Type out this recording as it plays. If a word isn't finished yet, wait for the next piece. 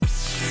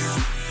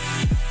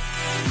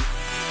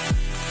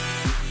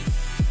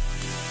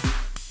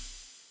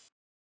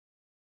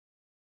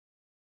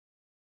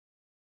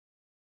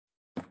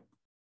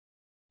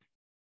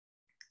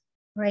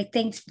All right,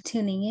 thanks for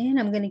tuning in.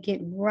 I'm going to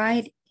get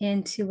right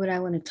into what I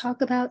want to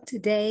talk about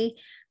today.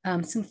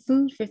 Some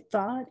food for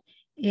thought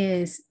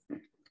is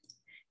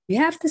you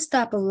have to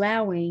stop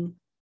allowing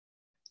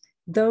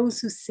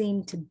those who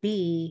seem to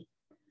be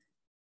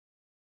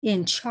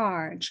in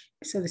charge,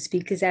 so to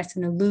speak, because that's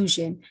an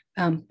illusion,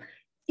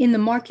 in the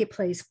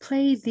marketplace,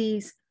 play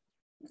these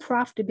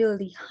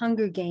profitability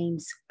hunger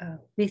games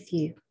with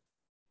you.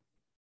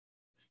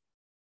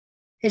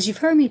 As you've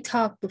heard me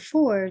talk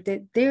before,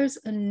 that there's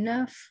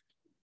enough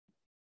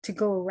to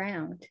go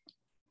around.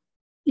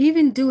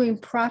 Even doing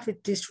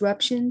profit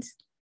disruptions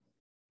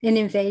and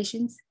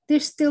invasions,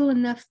 there's still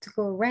enough to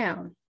go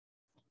around.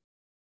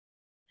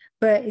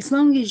 But as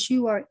long as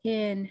you are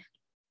in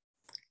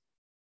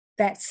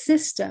that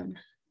system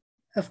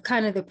of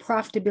kind of the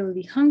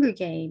profitability hunger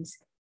games,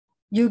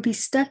 you'll be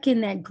stuck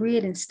in that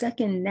grid and stuck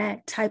in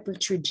that type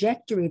of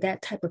trajectory,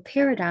 that type of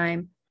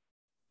paradigm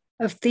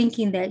of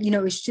thinking that,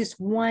 it's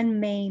just one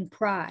main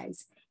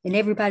prize and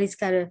everybody's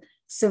got to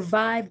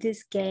survive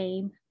this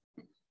game,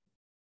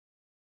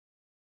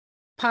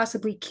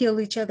 possibly kill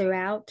each other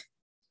out,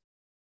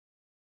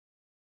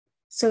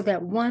 so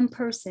that one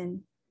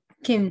person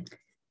can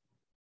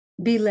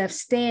be left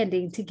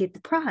standing to get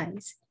the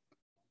prize.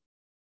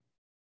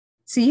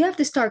 So you have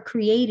to start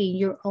creating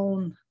your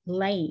own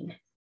lane,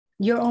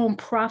 your own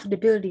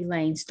profitability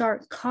lane.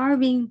 Start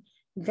carving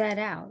that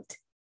out.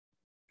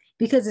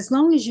 Because as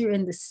long as you're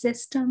in the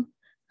system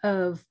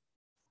of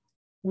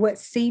what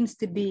seems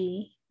to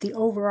be the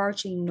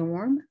overarching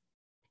norm,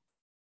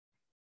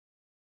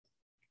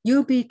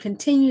 you'll be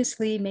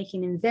continuously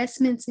making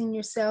investments in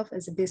yourself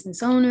as a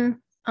business owner,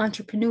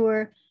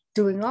 entrepreneur,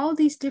 doing all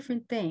these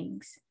different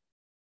things,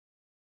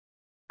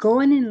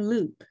 going in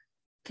loop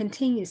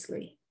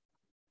continuously,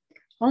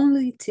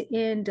 only to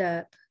end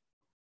up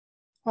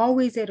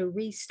always at a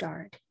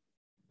restart.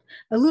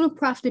 A little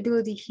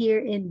profitability here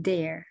and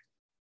there,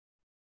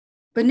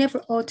 but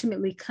never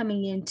ultimately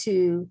coming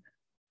into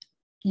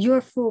your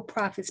full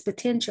profits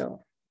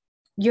potential,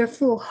 your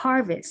full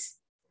harvest,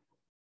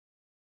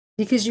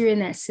 because you're in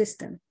that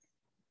system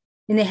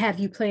and they have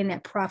you playing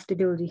that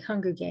profitability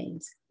hunger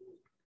games.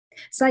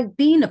 It's like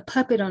being a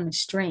puppet on a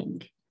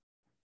string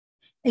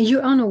and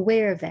you're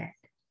unaware of that,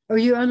 or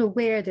you're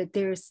unaware that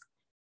there's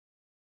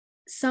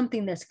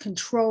something that's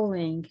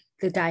controlling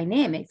the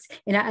dynamics.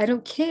 And I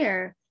don't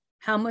care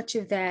how much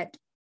of that,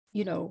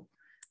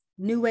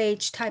 new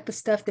age type of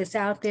stuff that's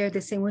out there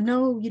that's saying, well,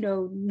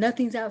 no,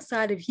 nothing's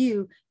outside of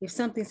you. If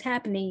something's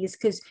happening, it's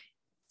because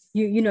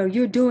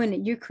you're doing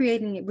it, you're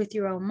creating it with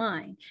your own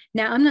mind.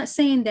 Now, I'm not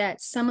saying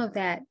that some of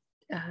that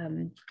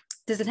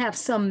doesn't have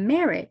some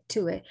merit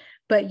to it,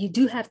 but you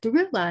do have to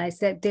realize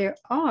that there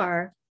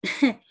are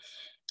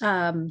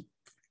some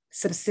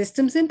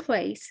systems in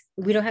place.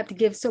 We don't have to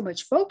give so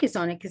much focus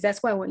on it, because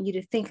that's why I want you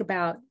to think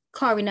about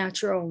carving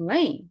out your own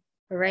lane,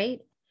 all right?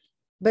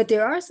 But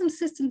there are some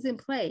systems in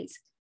place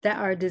that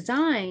are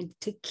designed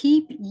to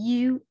keep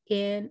you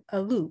in a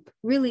loop,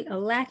 really a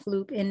lack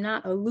loop and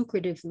not a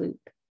lucrative loop,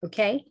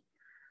 okay?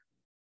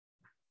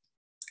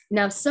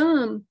 Now,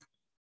 some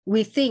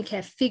we think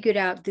have figured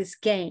out this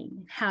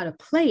game, how to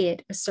play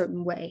it a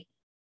certain way.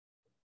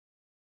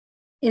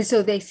 And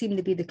so they seem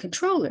to be the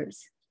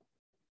controllers.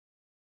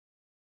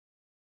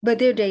 But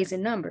their days are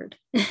numbered,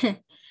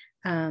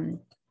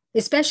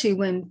 especially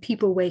when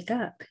people wake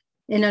up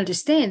and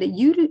understand that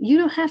you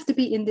don't have to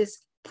be in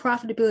this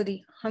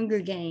profitability hunger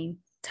game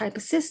type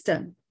of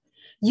system.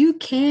 You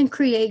can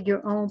create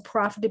your own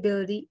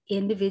profitability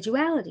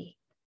individuality.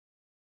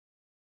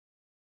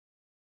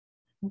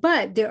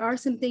 But there are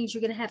some things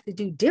you're going to have to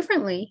do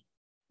differently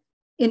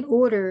in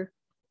order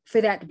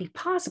for that to be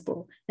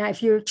possible. Now,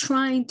 if you're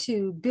trying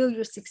to build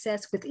your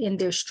success within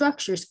their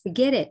structures,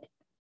 forget it.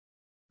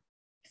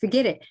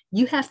 Forget it.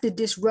 You have to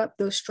disrupt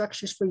those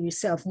structures for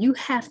yourself. You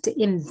have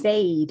to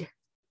invade.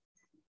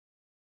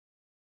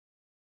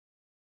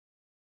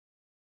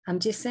 I'm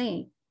just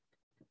saying.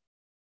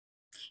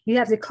 You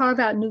have to carve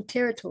out new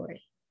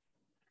territory.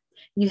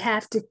 You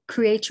have to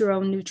create your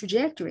own new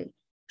trajectory.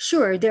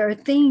 Sure, there are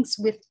things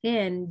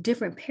within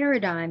different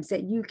paradigms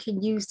that you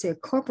can use to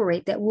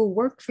incorporate that will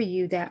work for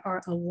you, that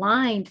are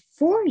aligned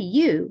for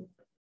you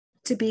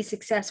to be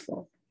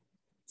successful.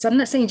 So I'm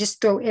not saying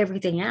just throw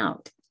everything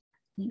out.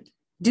 You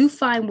do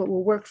find what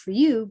will work for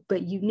you,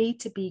 but you need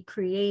to be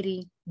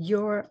creating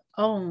your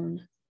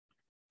own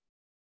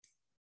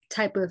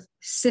type of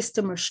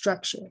system or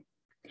structure.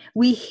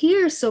 We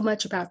hear so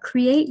much about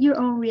create your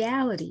own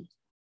reality.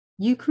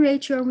 You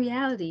create your own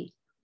reality.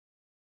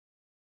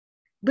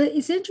 But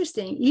it's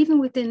interesting, even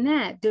within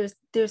that,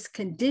 there's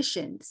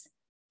conditions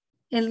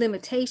and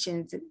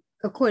limitations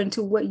according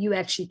to what you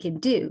actually can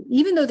do,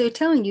 even though they're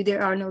telling you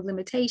there are no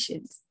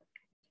limitations.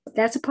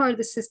 That's a part of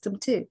the system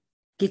too.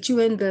 Get you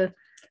in the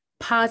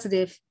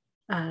positive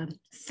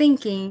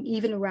thinking,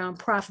 even around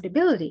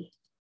profitability.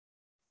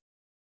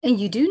 And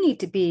you do need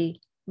to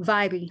be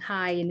vibing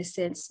high in a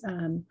sense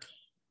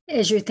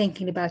as you're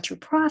thinking about your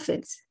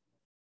profits,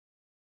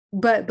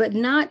 but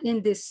not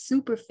in this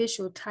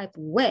superficial type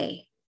of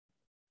way.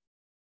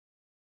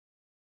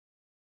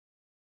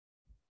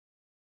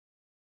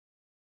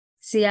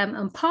 See,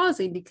 I'm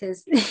pausing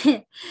because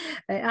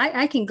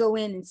I can go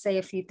in and say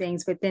a few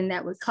things, but then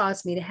that would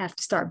cause me to have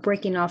to start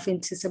breaking off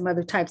into some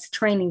other types of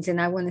trainings.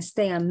 And I want to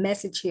stay on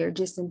message here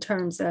just in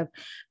terms of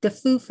the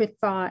food for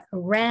thought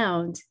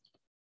around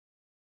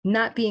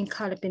not being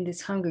caught up in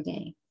this hunger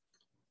game,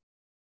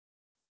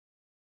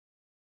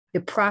 the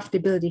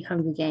profitability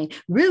hunger game.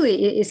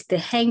 Really, it's the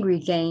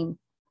hangry game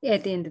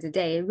at the end of the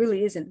day. It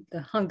really isn't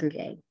the hunger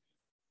game.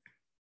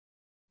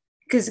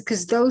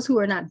 Because those who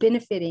are not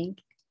benefiting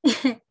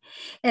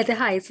at the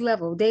highest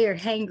level, they are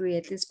hangry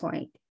at this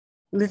point.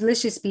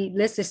 Let's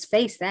just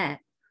face that.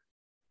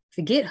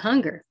 Forget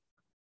hunger.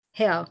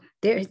 Hell,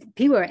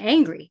 people are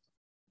angry.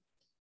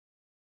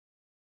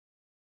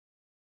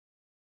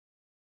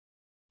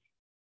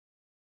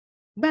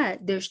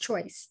 But there's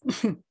choice.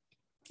 And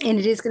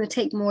it is going to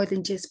take more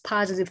than just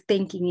positive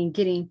thinking and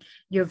getting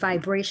your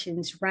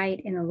vibrations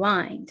right and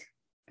aligned.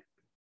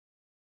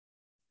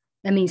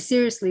 I mean,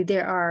 seriously,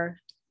 there are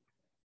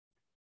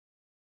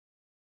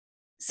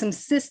some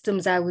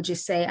systems, I would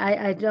just say.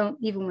 I don't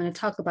even want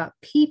to talk about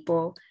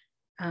people.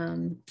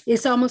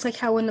 It's almost like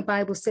how when the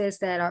Bible says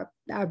that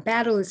our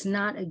battle is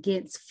not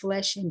against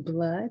flesh and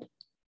blood,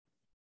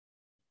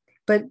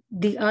 but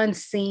the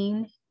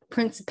unseen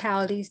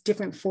principalities,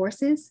 different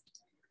forces.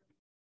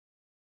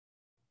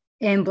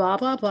 And blah,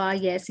 blah, blah.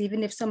 Yes,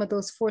 even if some of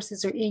those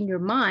forces are in your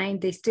mind,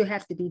 they still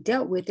have to be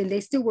dealt with, and they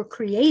still were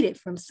created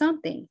from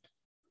something.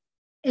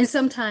 And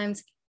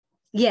sometimes,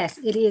 yes,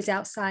 it is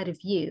outside of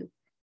you.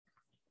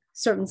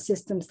 Certain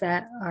systems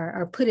that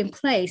are put in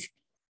place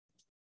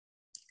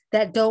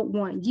that don't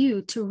want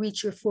you to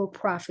reach your full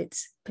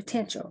profits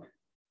potential.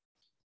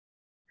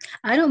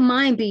 I don't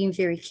mind being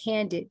very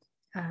candid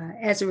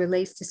as it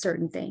relates to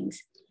certain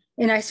things.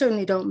 And I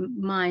certainly don't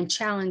mind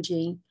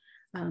challenging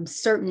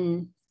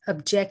certain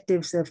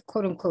objectives of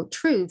quote unquote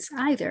truths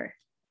either.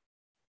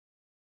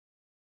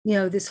 You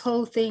know, this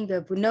whole thing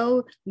of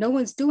no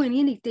one's doing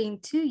anything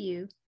to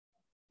you.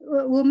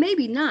 Well,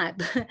 maybe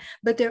not,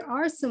 but there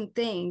are some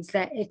things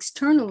that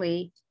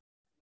externally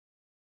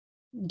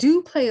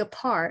do play a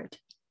part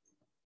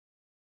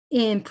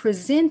in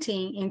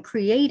presenting and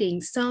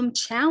creating some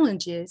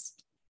challenges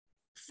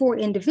for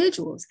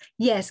individuals.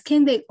 Yes,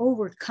 can they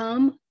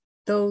overcome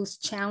those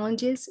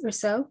challenges or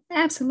so?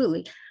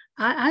 Absolutely.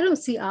 I don't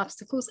see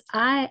obstacles.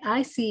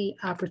 I see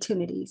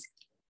opportunities.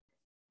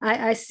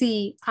 I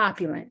see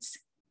opulence.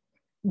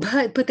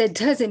 But that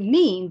doesn't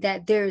mean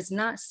that there's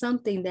not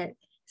something that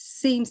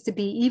seems to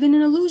be, even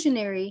in an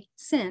illusionary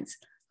sense,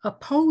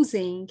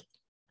 opposing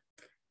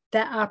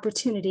that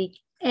opportunity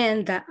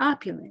and that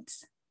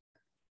opulence.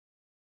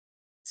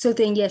 So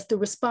then, yes, the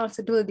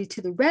responsibility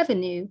to the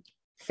revenue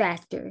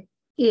factor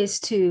is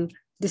to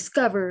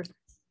discover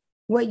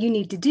what you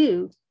need to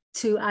do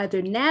to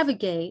either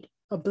navigate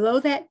or blow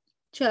that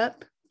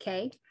up,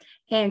 okay,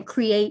 and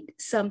create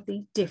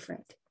something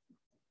different.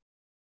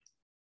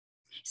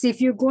 See,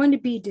 if you're going to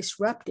be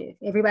disruptive,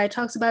 everybody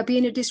talks about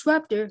being a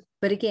disruptor,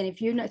 but again,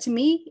 if you're not, to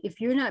me, if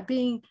you're not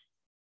being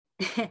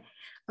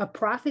a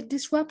profit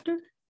disruptor,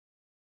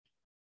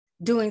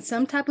 doing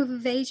some type of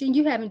evasion,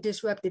 you haven't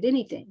disrupted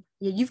anything.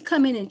 You've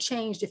come in and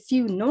changed a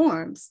few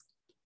norms,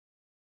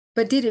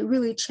 but did it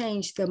really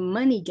change the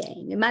money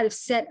game? It might have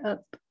set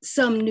up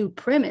some new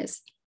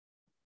premise,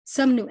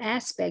 some new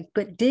aspect,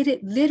 but did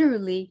it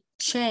literally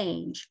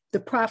change the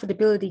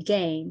profitability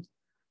game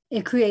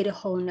and create a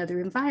whole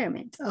nother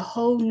environment, a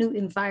whole new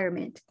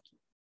environment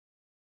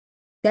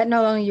that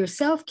not only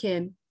yourself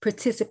can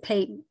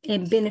participate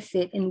and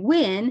benefit and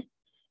win?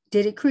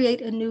 Did it create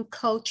a new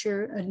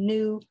culture, a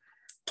new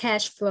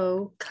cash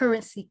flow,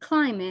 currency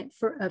climate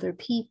for other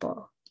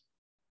people?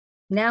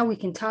 Now we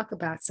can talk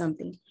about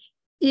something.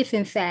 If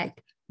in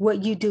fact,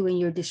 what you do in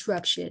your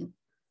disruption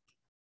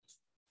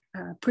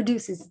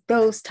produces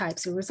those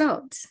types of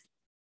results.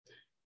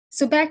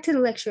 So back to the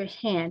lecture at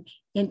hand,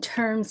 in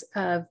terms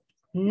of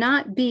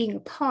not being a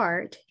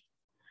part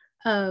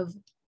of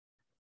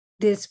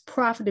this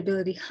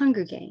profitability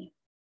hunger game.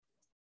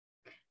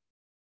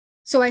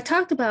 So I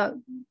talked about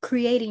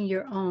creating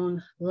your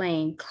own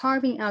lane,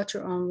 carving out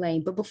your own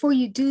lane. But before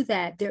you do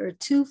that, there are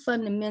two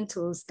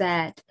fundamentals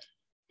that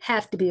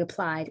have to be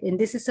applied. And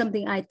this is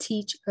something I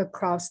teach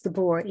across the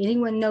board.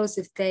 Anyone knows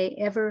if they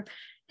ever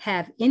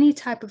have any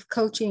type of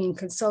coaching and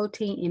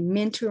consulting and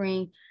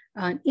mentoring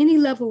on any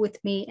level with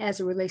me as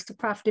it relates to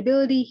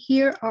profitability,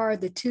 here are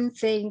the two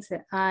things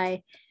that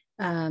I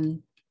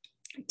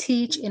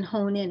teach and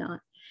hone in on.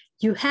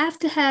 You have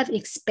to have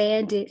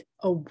expanded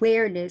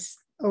awareness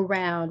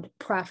around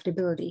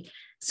profitability.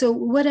 So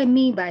what I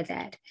mean by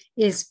that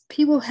is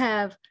people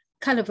have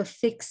kind of a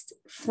fixed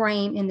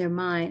frame in their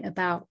mind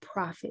about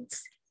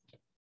profits.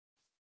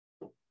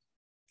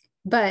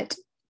 But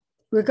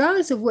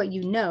regardless of what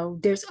you know,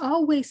 there's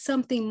always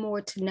something more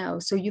to know.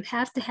 So you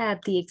have to have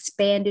the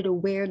expanded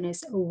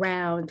awareness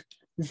around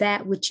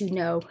that which you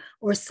know,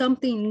 or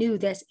something new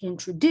that's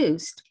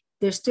introduced.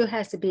 There still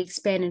has to be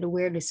expanded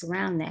awareness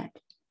around that.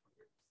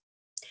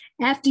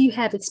 After you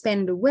have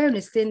expanded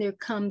awareness, then there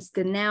comes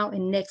the now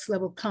and next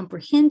level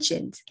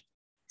comprehensions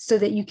so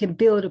that you can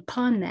build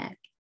upon that.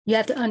 You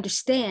have to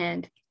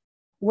understand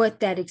what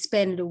that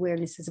expanded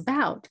awareness is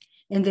about.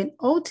 And then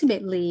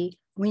ultimately,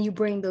 when you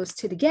bring those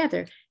two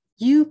together,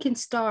 you can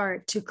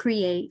start to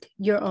create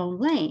your own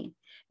lane.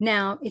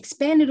 Now,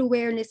 expanded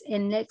awareness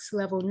and next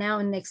level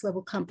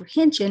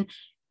comprehension,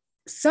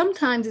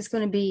 sometimes it's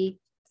going to be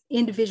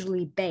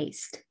individually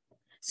based.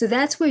 So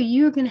that's where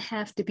you're going to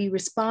have to be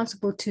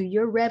responsible to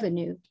your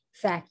revenue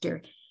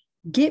factor.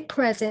 Get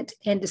present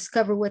and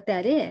discover what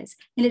that is.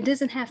 And it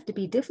doesn't have to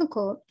be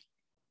difficult,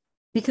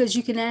 because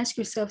you can ask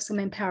yourself some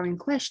empowering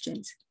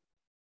questions.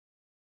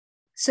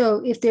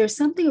 So if there's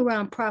something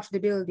around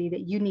profitability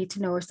that you need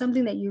to know, or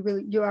something that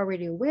you're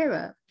already aware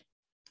of,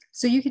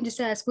 so you can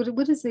just ask,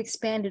 what is the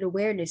expanded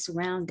awareness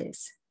around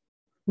this?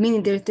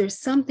 Meaning there's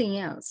something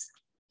else.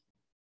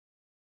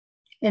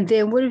 And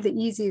then what are the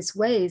easiest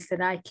ways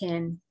that I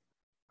can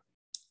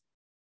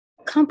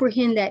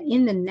comprehend that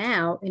in the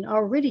now and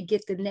already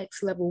get the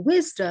next level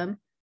wisdom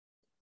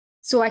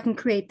so I can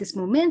create this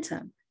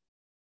momentum?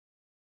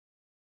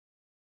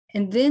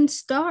 And then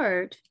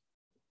start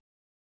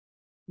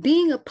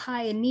being a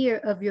pioneer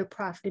of your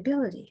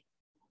profitability.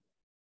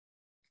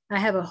 I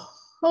have a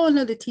whole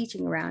nother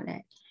teaching around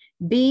that.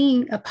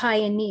 Being a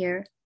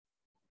pioneer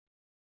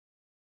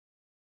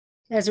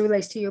as it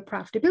relates to your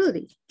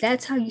profitability.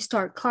 That's how you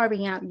start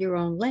carving out your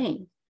own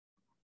lane.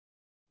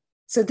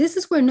 So this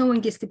is where no one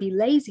gets to be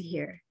lazy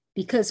here,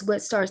 because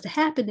what starts to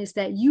happen is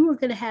that you are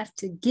going to have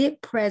to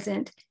get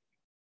present,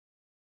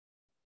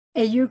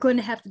 and you're going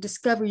to have to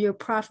discover your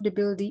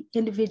profitability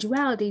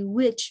individuality,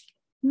 which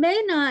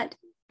may not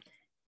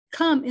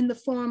come in the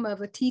form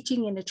of a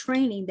teaching and a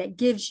training that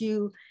gives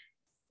you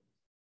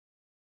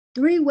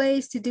 3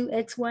 ways to do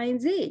X, Y,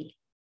 and Z.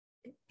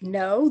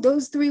 No,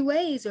 those 3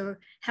 ways, or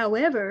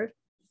however,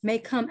 may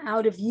come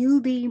out of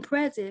you being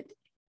present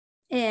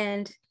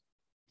and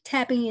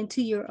tapping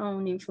into your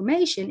own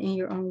information and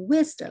your own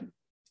wisdom,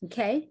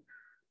 okay?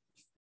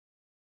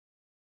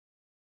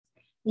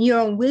 Your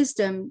own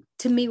wisdom,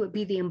 to me, would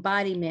be the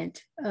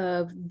embodiment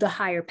of the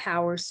higher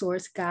power,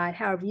 source, God,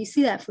 however you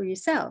see that for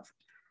yourself.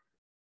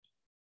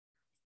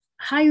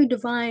 Higher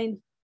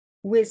divine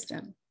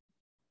wisdom.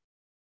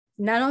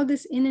 Not all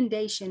this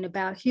inundation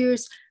about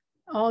here's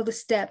all the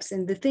steps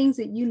and the things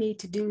that you need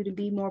to do to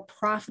be more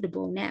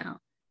profitable now.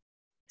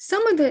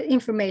 Some of the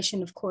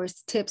information, of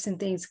course, tips and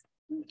things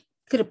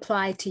could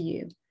apply to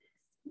you,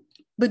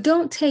 but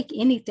don't take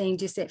anything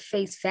just at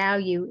face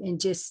value and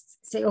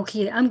just say,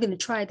 okay, I'm going to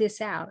try this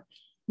out.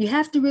 You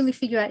have to really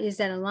figure out, is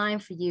that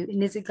aligned for you?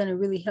 And is it going to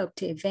really help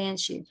to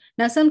advance you?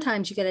 Now,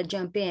 sometimes you got to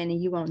jump in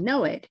and you won't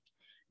know it.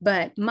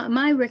 But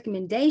my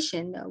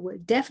recommendation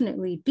would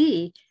definitely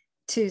be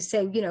to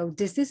say,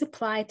 does this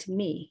apply to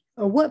me?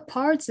 Or what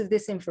parts of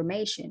this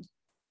information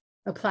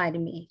apply to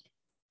me?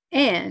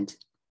 And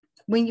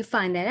when you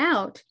find that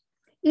out,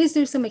 is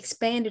there some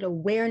expanded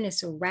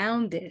awareness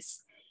around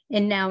this?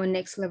 And now a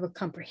next level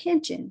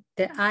comprehension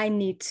that I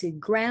need to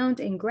ground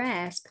and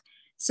grasp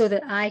so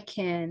that I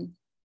can,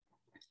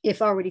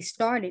 if already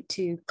started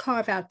to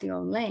carve out your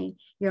own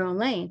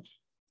lane,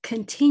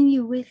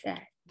 continue with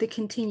that, the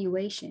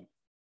continuation.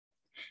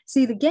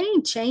 See, the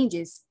game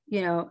changes,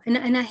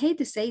 and I hate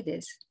to say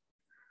this,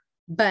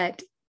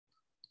 but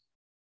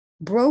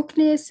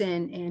brokenness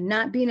and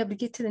not being able to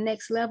get to the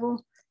next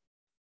level,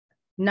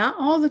 not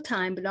all the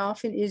time, but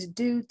often is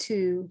due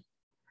to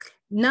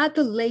not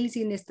the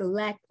laziness, the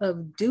lack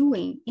of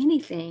doing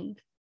anything,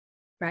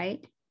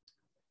 right?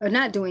 Or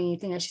not doing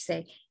anything, I should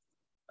say.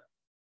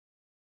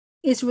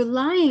 It's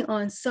relying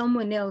on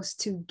someone else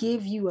to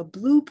give you a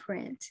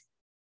blueprint.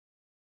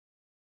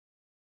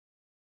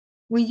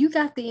 When you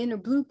got the inner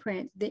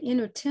blueprint, the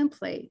inner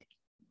template,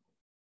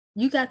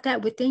 you got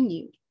that within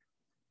you.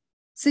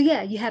 So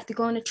yeah, you have to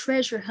go on a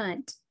treasure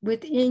hunt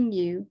within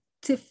you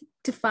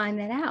to find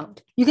that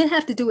out. You're going to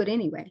have to do it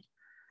anyway.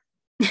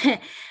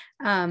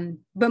 But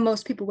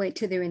most people wait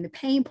till they're in the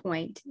pain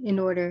point in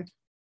order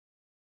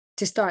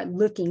to start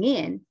looking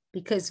in,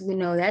 because we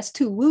know that's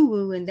too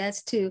woo-woo and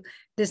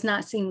does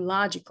not seem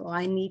logical.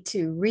 I need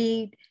to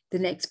read the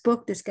next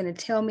book that's going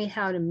to tell me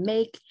how to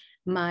make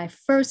my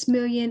first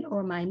million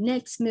or my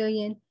next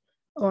million,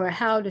 or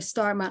how to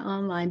start my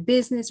online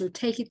business or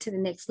take it to the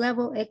next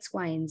level, X,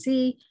 Y, and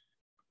Z.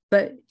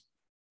 But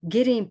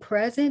getting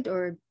present,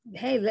 or,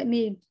 hey, let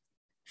me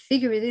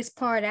figure this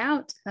part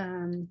out.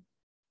 Oh,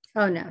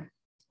 no.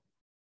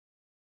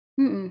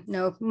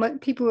 No,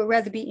 people would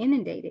rather be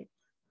inundated.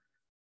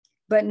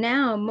 But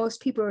now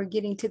most people are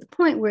getting to the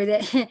point where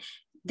that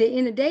the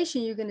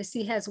inundation you're going to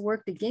see has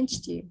worked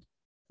against you.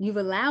 You've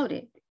allowed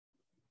it.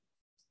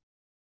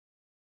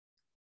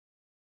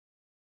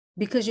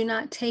 Because you're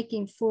not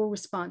taking full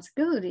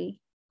responsibility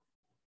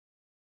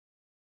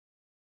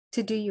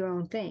to do your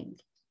own thing.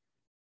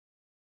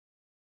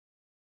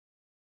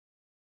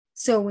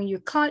 So when you're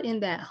caught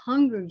in that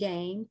hunger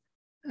game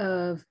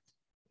of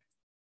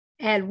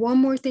add one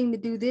more thing to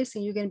do this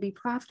and you're going to be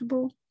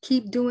profitable,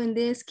 keep doing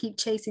this, keep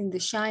chasing the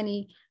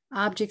shiny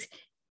objects,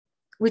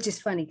 which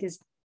is funny because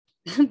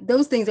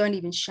those things aren't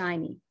even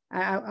shiny.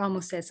 I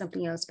almost said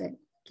something else, but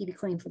keep it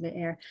clean for the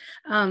air.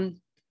 Not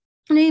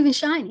even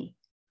shiny.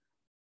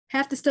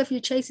 Half the stuff you're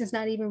chasing is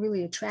not even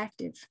really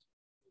attractive.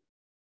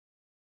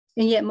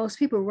 And yet most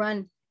people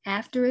run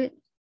after it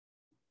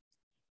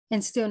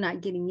and still not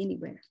getting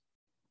anywhere.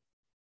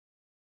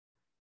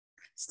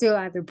 Still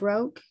either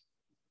broke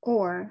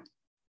or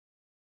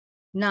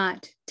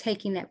not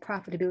taking that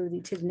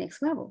profitability to the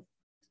next level.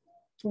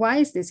 Why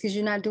is this? Because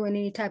you're not doing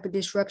any type of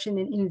disruption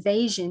and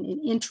invasion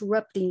and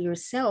interrupting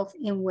yourself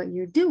in what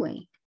you're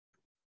doing.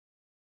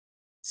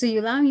 So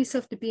you're allowing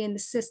yourself to be in the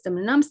system.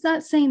 And I'm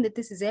not saying that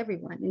this is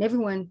everyone, and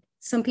everyone,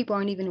 some people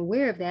aren't even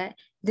aware of that.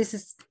 This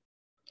is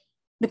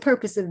the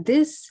purpose of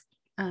this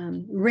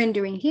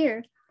rendering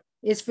here,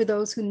 is for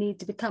those who need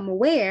to become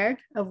aware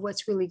of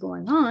what's really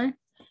going on.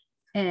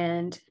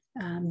 And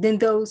then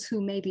those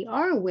who maybe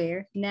are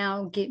aware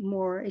now get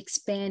more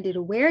expanded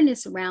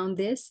awareness around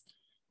this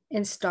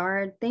and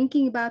start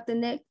thinking about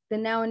the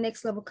now and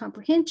next level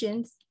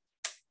comprehensions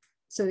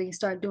so they can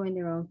start doing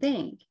their own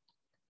thing.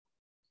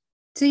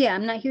 So yeah,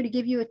 I'm not here to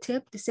give you a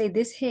tip to say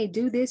this, hey,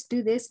 do this,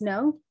 do this.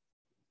 No,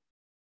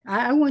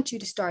 I want you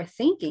to start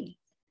thinking.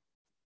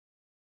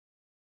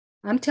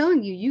 I'm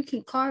telling you, you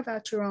can carve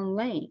out your own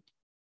lane,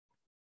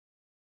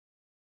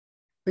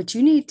 but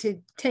you need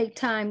to take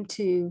time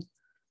to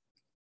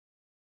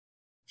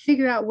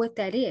figure out what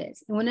that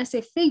is. And when I say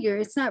figure,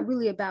 it's not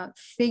really about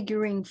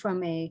figuring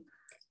from a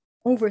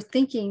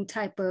overthinking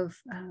type of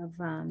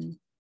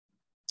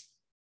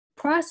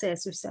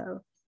process or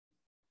so.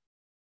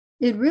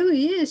 It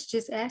really is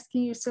just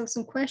asking yourself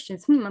some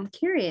questions. I'm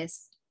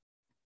curious.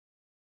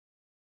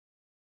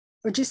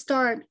 Or just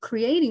start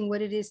creating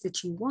what it is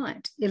that you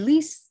want, at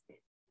least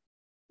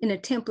in a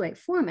template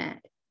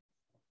format.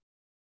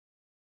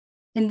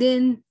 And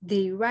then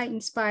the right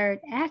inspired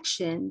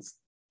actions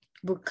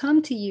will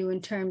come to you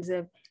in terms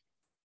of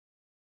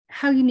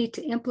how you need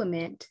to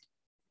implement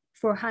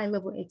for high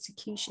level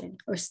execution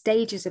or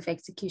stages of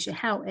execution,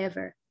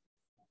 however.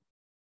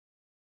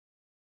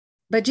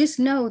 But just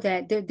know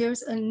that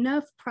there's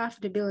enough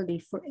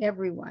profitability for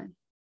everyone,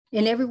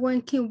 and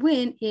everyone can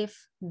win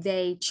if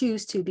they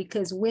choose to,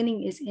 because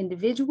winning is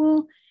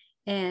individual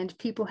and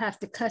people have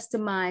to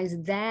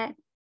customize that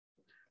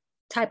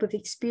type of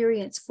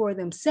experience for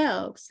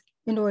themselves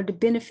in order to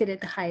benefit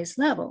at the highest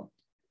level.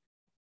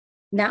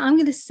 Now, I'm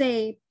going to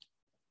say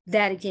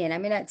that again. I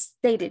may not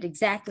state it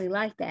exactly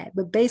like that,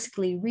 but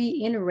basically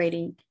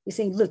reiterating is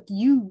saying, look,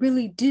 you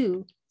really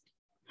do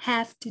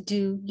have to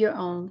do your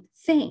own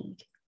thing.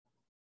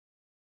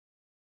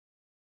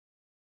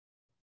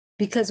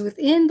 Because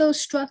within those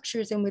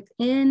structures and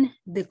within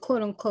the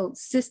quote unquote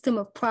system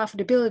of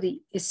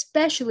profitability,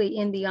 especially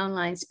in the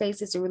online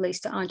space as it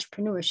relates to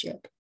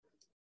entrepreneurship,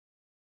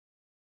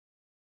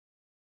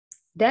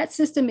 that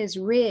system is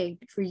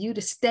rigged for you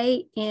to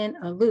stay in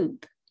a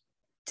loop,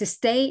 to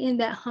stay in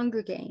that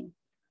hunger game,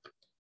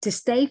 to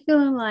stay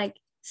feeling like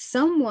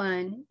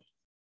someone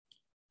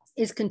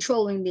is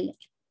controlling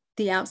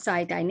the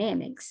outside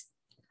dynamics.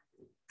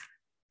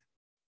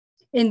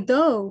 And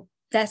though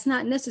that's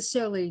not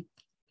necessarily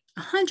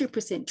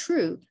 100%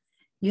 true,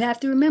 you have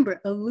to remember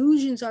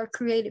illusions are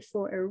created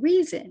for a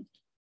reason.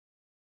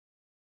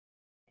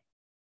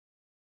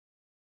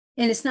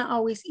 And it's not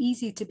always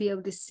easy to be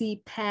able to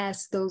see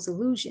past those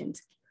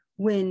illusions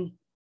when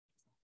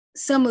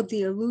some of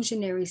the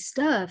illusionary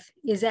stuff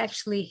is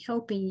actually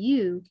helping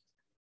you.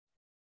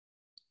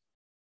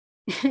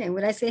 And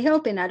when I say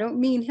helping, I don't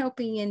mean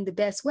helping in the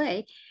best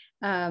way,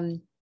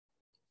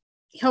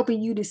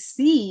 helping you to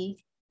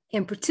see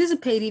and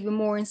participate even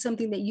more in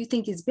something that you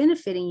think is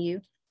benefiting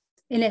you.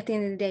 And at the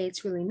end of the day,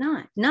 it's really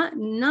not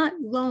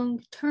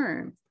long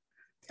term,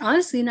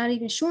 honestly, not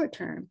even short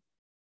term.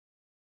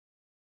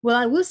 Well,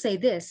 I will say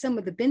this, some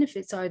of the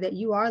benefits are that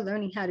you are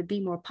learning how to be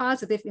more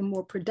positive and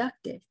more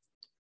productive.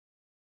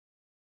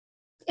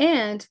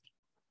 And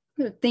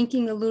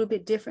thinking a little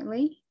bit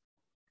differently.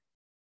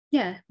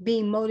 Yeah,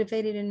 being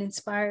motivated and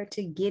inspired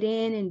to get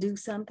in and do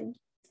something.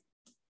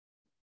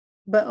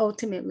 But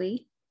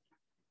ultimately,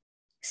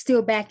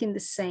 still back in the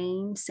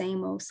same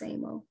old.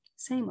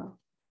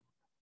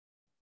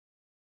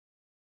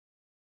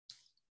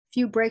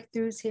 Few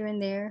breakthroughs here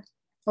and there.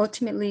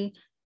 Ultimately,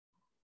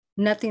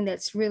 nothing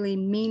that's really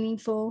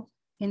meaningful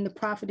in the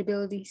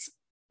profitability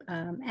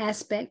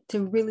aspect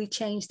to really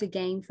change the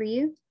game for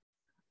you.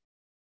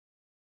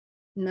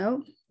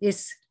 No,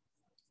 it's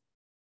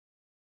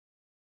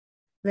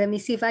let me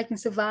see if I can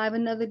survive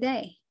another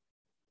day.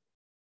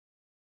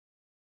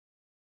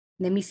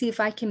 Let me see if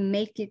I can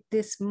make it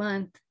this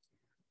month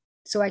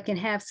so I can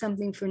have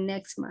something for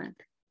next month.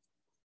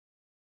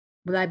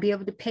 Will I be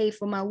able to pay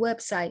for my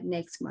website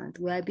next month?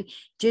 Will I be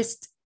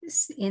just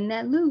in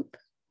that loop?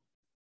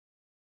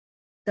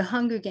 The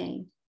hunger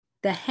game,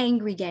 the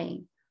hangry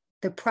game,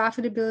 the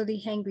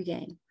profitability hangry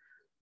game.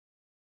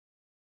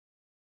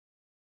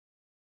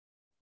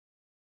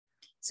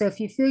 So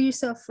if you feel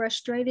yourself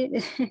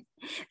frustrated,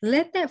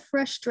 let that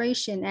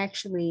frustration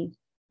actually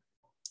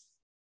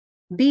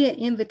be an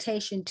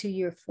invitation to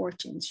your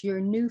fortunes,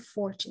 your new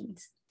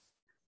fortunes.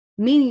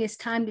 Meaning it's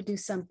time to do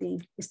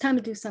something. It's time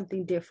to do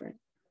something different.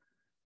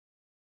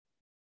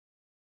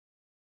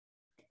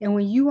 And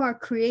when you are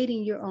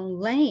creating your own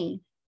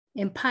lane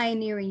and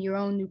pioneering your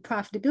own new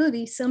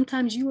profitability,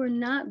 sometimes you are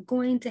not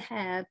going to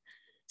have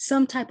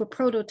some type of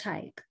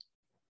prototype,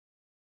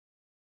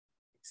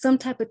 some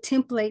type of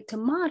template to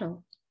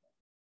model.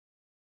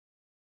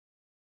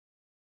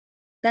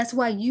 That's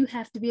why you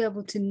have to be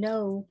able to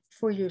know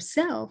for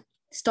yourself,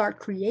 start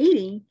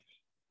creating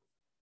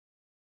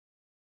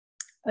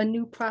a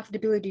new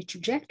profitability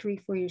trajectory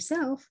for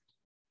yourself.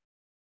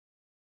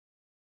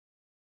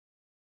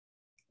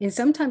 And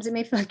sometimes it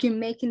may feel like you're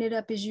making it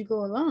up as you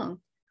go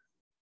along.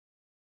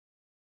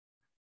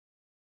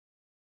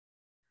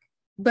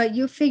 But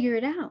you'll figure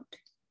it out.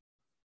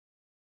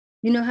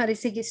 You know how they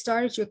say get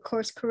started, your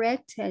course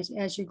correct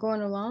as you're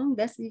going along?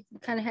 That's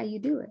kind of how you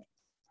do it.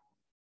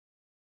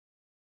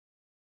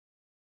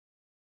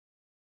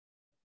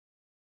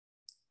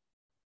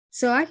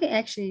 So I could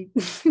actually,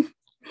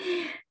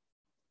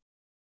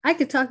 I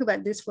could talk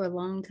about this for a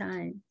long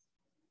time,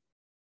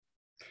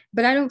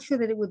 but I don't feel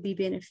that it would be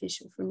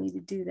beneficial for me to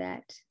do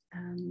that,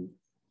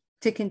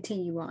 to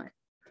continue on,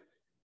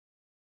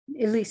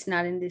 at least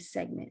not in this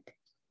segment.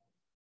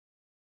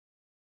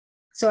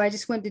 So I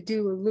just wanted to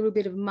do a little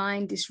bit of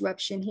mind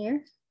disruption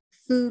here,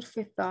 food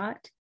for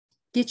thought,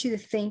 get you to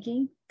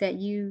thinking that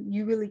you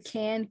really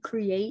can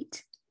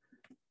create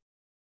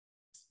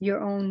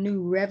your own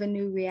new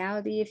revenue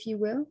reality, if you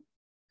will.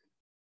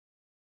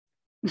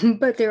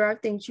 But there are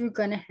things you're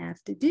going to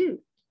have to do.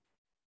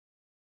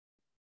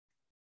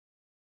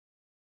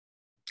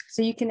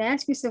 So you can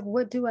ask yourself,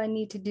 what do I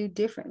need to do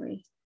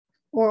differently?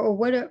 Or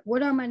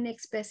what are my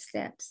next best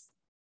steps?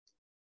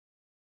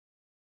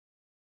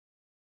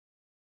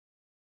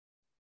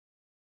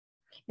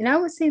 And I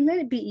would say, let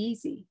it be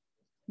easy.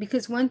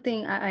 Because one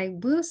thing I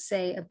will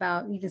say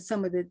about even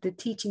some of the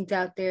teachings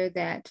out there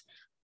that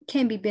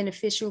can be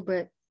beneficial,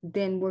 but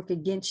then work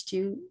against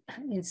you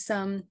in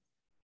some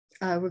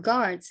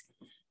regards,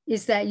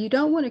 is that you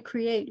don't want to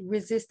create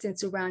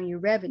resistance around your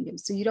revenue.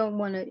 So you don't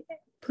want to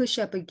push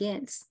up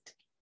against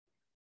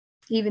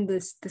even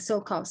the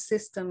so-called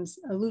systems,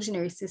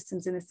 illusionary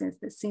systems in a sense,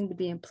 that seem to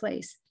be in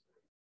place,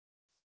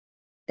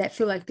 that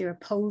feel like they're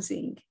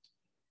opposing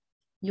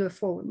your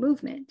forward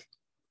movement.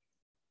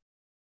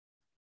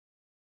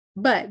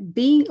 But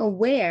being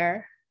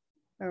aware,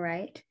 all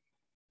right,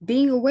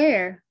 being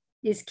aware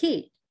is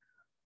key.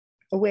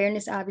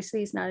 Awareness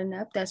obviously is not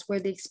enough. That's where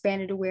the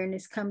expanded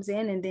awareness comes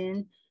in, and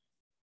then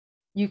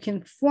you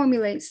can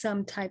formulate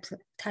some type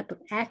of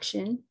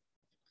action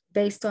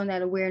based on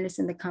that awareness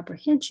and the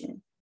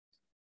comprehension.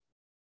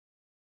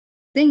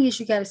 Thing is,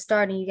 you got to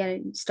start, and you got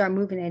to start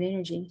moving that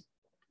energy.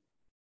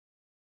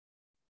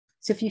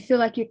 So if you feel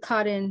like you're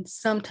caught in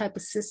some type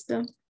of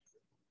system,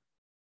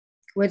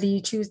 whether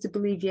you choose to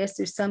believe, yes,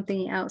 there's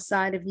something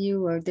outside of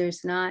you or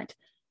there's not,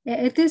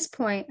 at this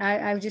point,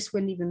 I just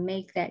wouldn't even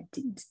make that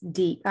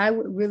deep. I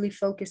would really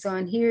focus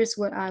on, here's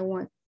what I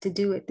want to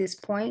do at this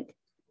point.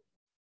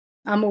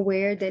 I'm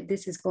aware that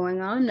this is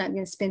going on. I'm not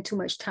going to spend too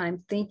much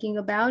time thinking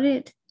about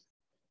it.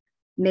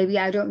 Maybe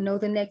I don't know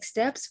the next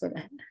steps, but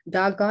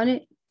doggone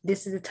it,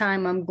 this is the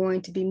time I'm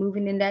going to be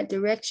moving in that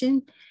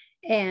direction,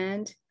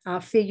 and I'll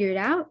figure it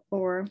out,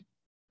 or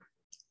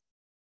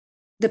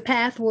the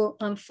path will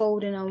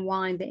unfold and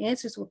unwind. The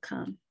answers will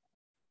come.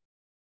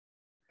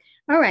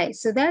 All right,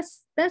 so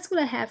that's what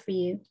I have for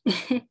you.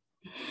 It's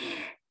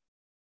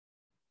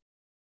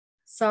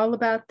all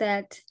about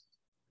that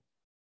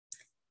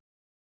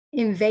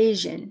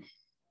invasion.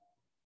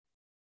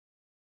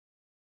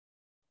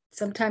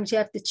 Sometimes you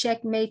have to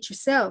checkmate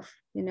yourself,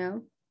 you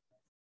know.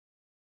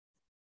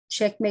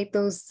 Checkmate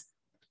those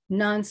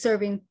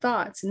non-serving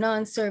thoughts,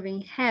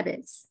 non-serving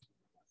habits.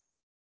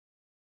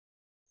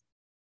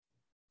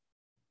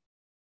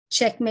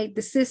 Checkmate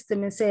the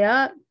system and say,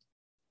 up,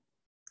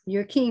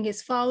 your king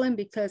has fallen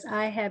because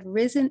I have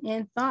risen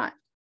in thought.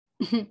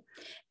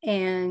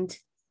 And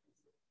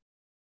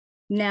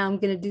now I'm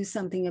going to do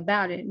something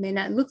about it. It may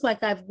not look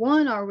like I've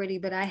won already,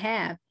 but I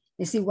have.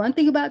 And see, one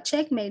thing about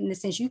checkmate in the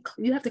sense, you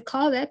have to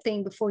call that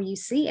thing before you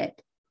see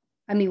it.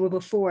 I mean, well,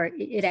 before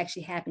it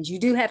actually happens. You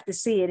do have to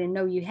see it and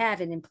know you have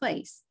it in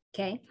place,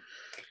 okay?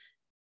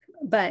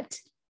 But,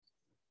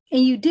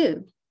 and you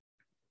do.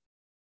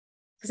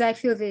 Because I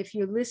feel that if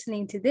you're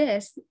listening to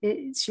this,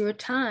 it's your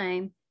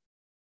time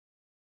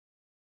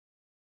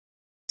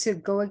to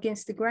go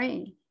against the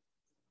grain,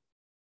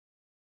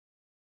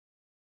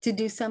 to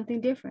do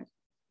something different.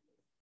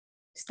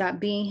 Stop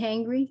being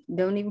hangry.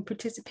 Don't even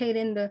participate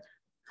in the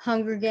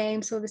Hunger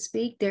Games, so to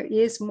speak. There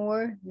is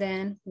more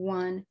than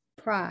one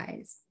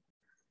prize.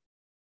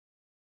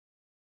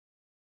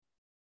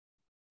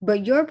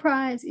 But your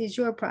prize is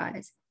your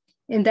prize.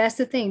 And that's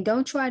the thing.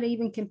 Don't try to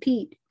even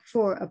compete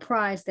for a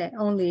prize that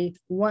only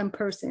one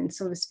person,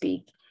 so to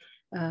speak,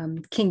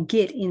 can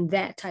get in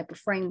that type of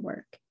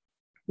framework.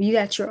 You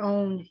got your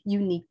own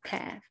unique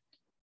path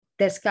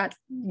that's got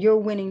your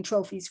winning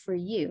trophies for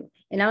you.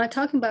 And I'm not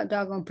talking about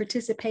doggone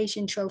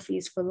participation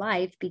trophies for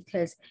life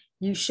because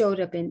you showed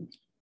up and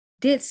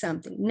did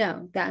something.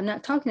 No, I'm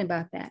not talking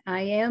about that.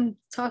 I am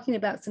talking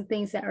about some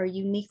things that are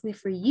uniquely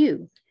for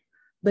you.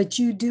 but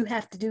you do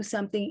have to do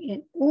something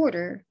in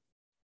order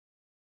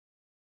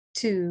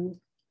to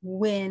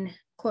win,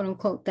 quote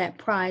unquote, that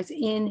prize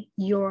in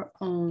your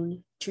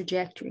own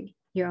trajectory,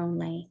 your own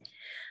lane.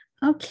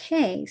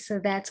 Okay, so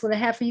that's what I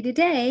have for you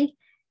today.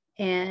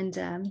 And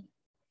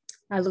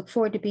I look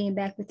forward to being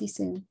back with you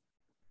soon.